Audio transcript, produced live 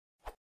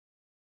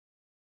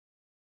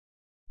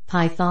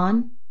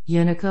Python,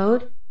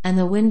 Unicode, and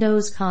the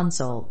Windows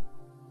console.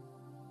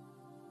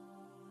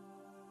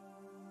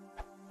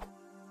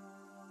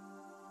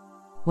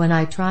 When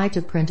I try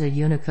to print a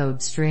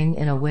Unicode string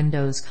in a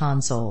Windows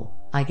console,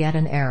 I get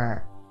an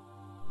error.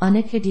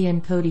 Unicode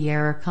encode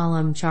error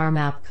column char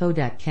map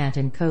codec can't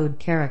encode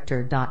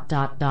character ...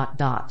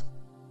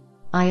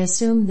 I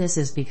assume this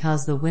is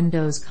because the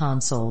Windows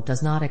console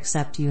does not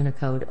accept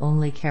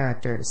Unicode-only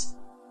characters.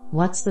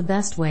 What's the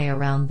best way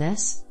around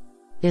this?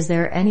 Is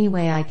there any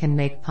way I can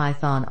make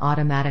Python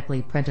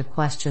automatically print a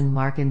question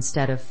mark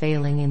instead of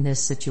failing in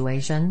this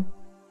situation?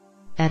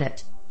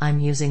 Edit. I'm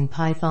using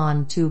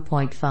Python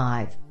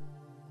 2.5.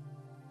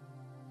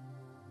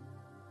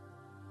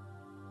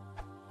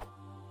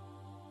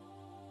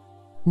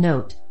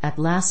 Note,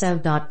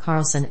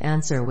 atlasev.carlson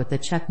answer with the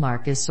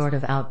checkmark is sort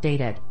of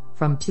outdated,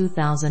 from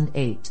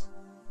 2008.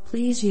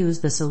 Please use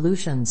the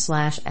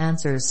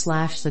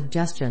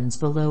solution/answers/suggestions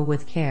below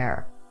with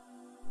care.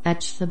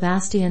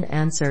 Sebastian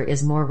answer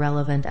is more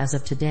relevant as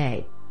of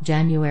today,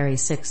 January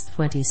 6,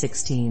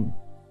 2016.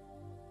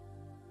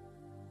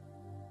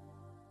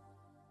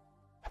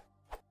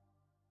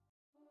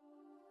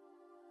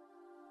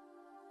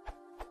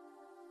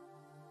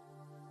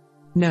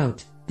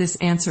 Note, this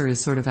answer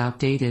is sort of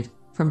outdated,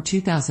 from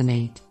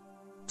 2008.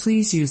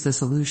 Please use the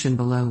solution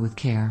below with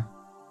care.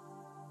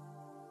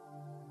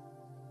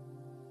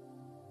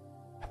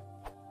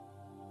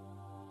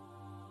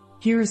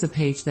 Here is a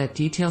page that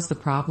details the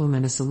problem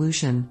and a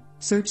solution.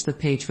 Search the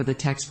page for the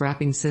text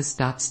wrapping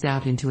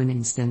sys.stout into an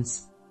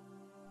instance.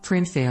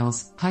 Print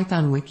fails,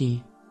 Python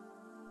wiki.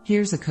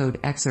 Here's a code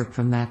excerpt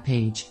from that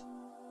page.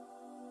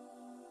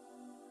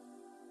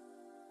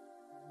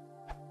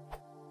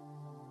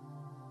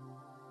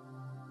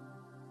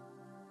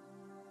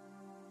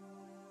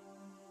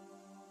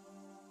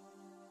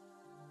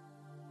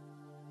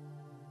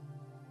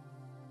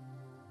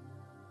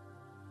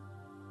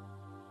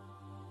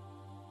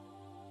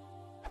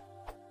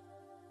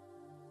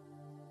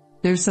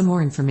 There's some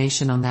more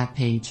information on that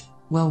page,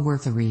 well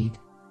worth a read.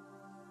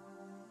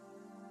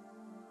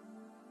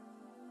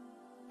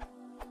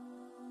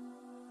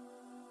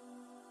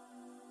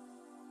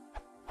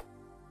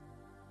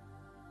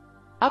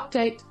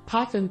 Update,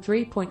 Python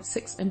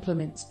 3.6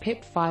 implements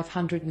PEP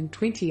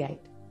 528.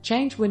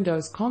 Change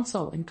Windows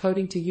console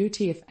encoding to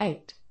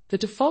UTF-8. The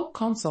default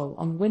console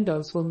on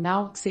Windows will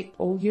now accept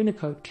all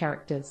Unicode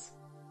characters.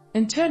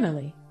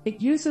 Internally, it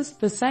uses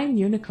the same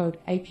Unicode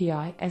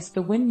API as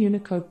the Win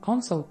Unicode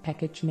console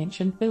package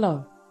mentioned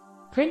below.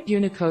 Print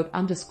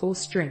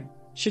Unicode_string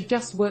should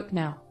just work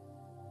now.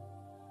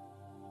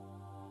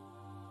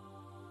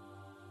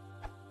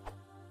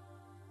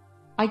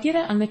 I get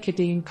an Unicode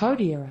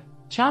encode error.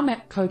 Char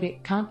map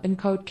codec can't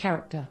encode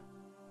character.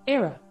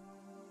 Error.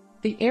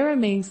 The error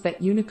means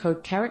that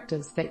Unicode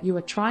characters that you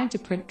are trying to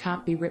print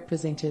can't be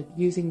represented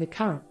using the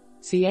current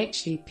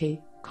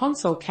CHEP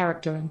console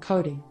character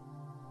encoding.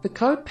 The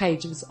code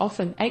page is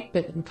often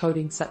 8-bit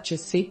encoding such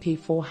as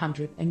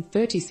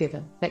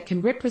CP437 that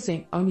can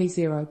represent only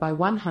 0 by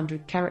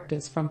 100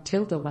 characters from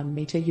 ~1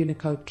 meter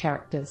Unicode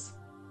characters.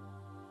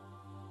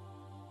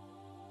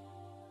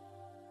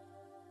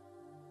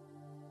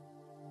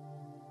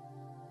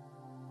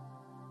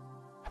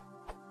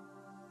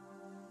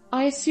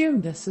 I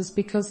assume this is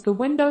because the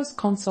Windows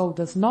console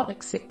does not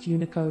accept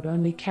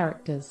Unicode-only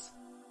characters.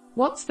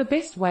 What's the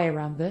best way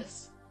around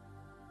this?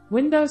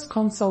 Windows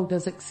console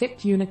does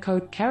accept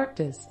Unicode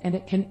characters and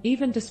it can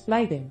even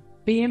display them,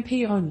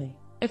 BMP only,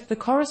 if the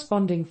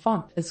corresponding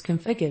font is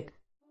configured.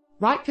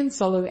 Write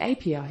console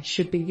API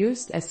should be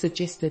used as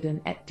suggested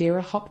in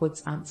 @Dara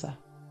Hopwood's answer.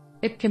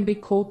 It can be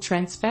called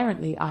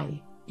transparently,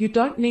 i.e., you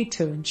don't need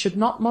to and should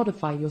not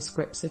modify your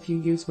scripts if you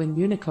use Win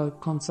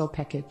Unicode console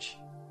package.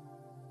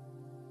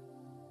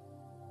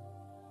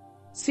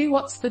 See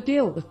what's the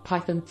deal with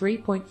Python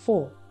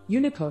 3.4,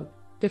 Unicode,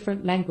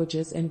 different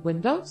languages in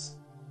Windows?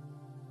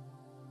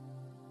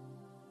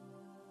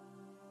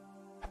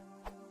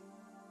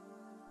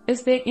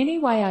 Is there any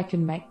way I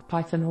can make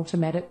Python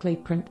automatically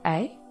print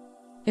A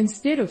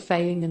instead of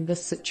failing in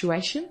this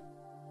situation?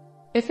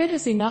 If it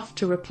is enough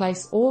to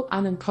replace all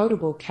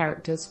unencodable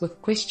characters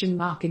with question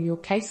mark in your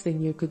case,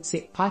 then you could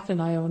set Python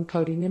IO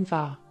encoding in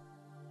var.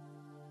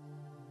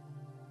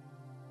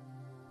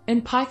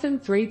 In Python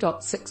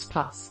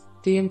 3.6+,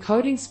 the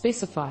encoding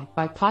specified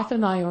by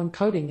Python IO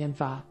encoding in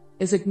var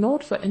is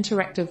ignored for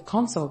interactive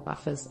console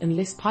buffers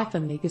unless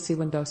Python legacy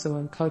Windows IO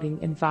encoding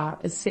in var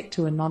is set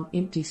to a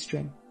non-empty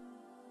string.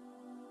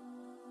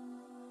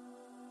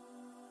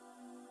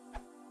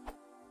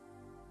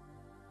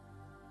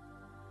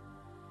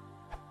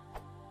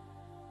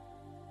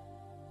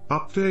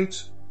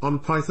 Update, on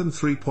Python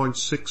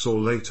 3.6 or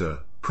later,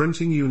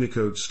 printing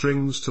Unicode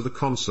strings to the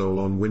console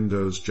on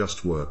Windows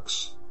just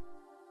works.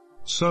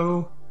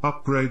 So,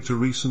 upgrade to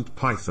recent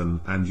Python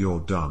and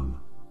you're done.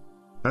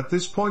 At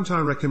this point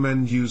I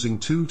recommend using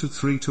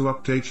 2.3 to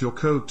update your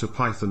code to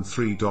Python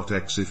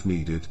 3.x if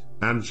needed,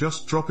 and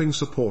just dropping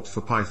support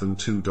for Python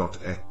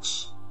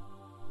 2.x.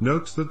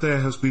 Note that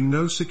there has been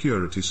no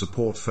security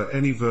support for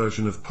any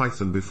version of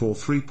Python before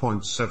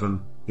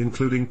 3.7,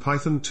 including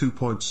Python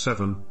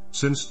 2.7,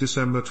 since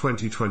December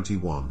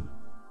 2021.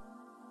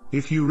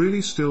 If you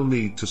really still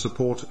need to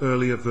support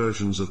earlier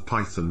versions of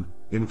Python,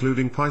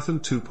 including Python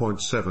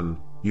 2.7,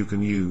 you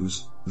can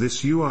use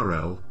this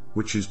URL,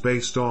 which is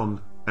based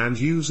on, and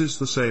uses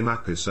the same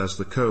APIs as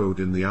the code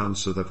in the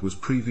answer that was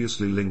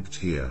previously linked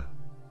here.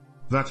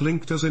 That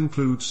link does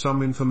include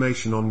some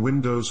information on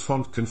Windows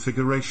font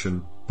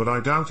configuration, but I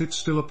doubt it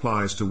still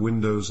applies to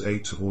Windows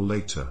 8 or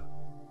later.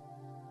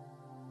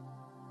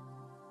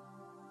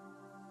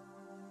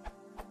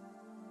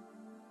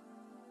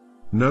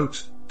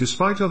 Note,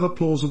 despite other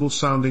plausible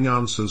sounding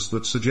answers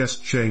that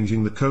suggest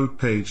changing the code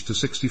page to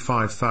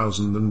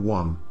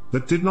 65001,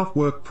 that did not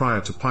work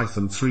prior to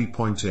Python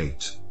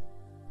 3.8.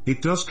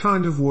 It does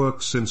kind of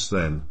work since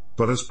then,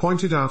 but as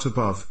pointed out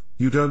above,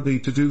 you don't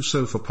need to do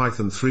so for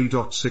Python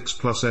 3.6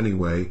 plus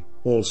anyway.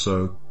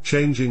 Also,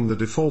 changing the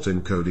default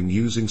encoding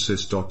using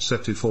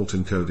sys.setDefault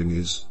encoding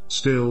is,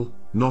 still,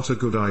 not a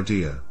good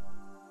idea.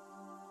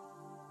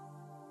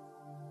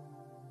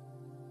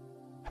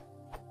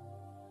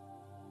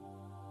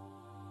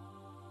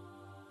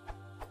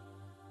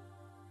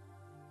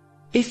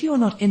 If you're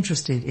not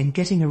interested in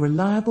getting a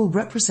reliable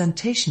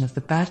representation of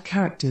the bad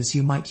characters,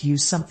 you might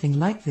use something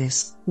like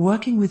this.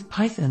 Working with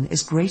Python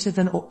is greater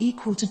than or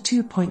equal to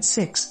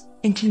 2.6,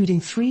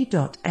 including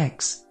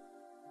 3.x.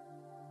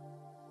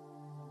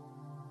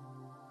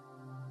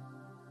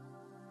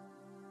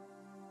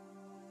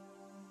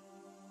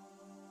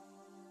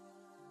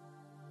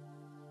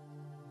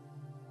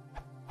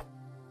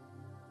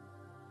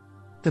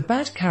 The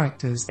bad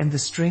characters in the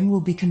string will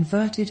be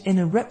converted in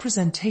a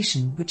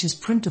representation which is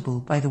printable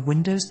by the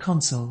Windows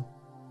console.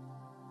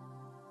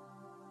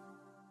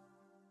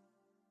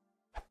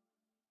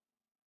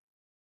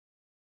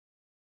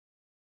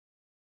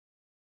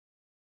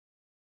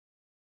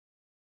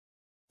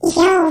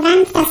 Jo,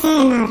 vänta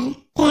senare.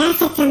 Det är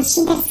för från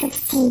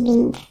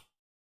Cybersubscribing.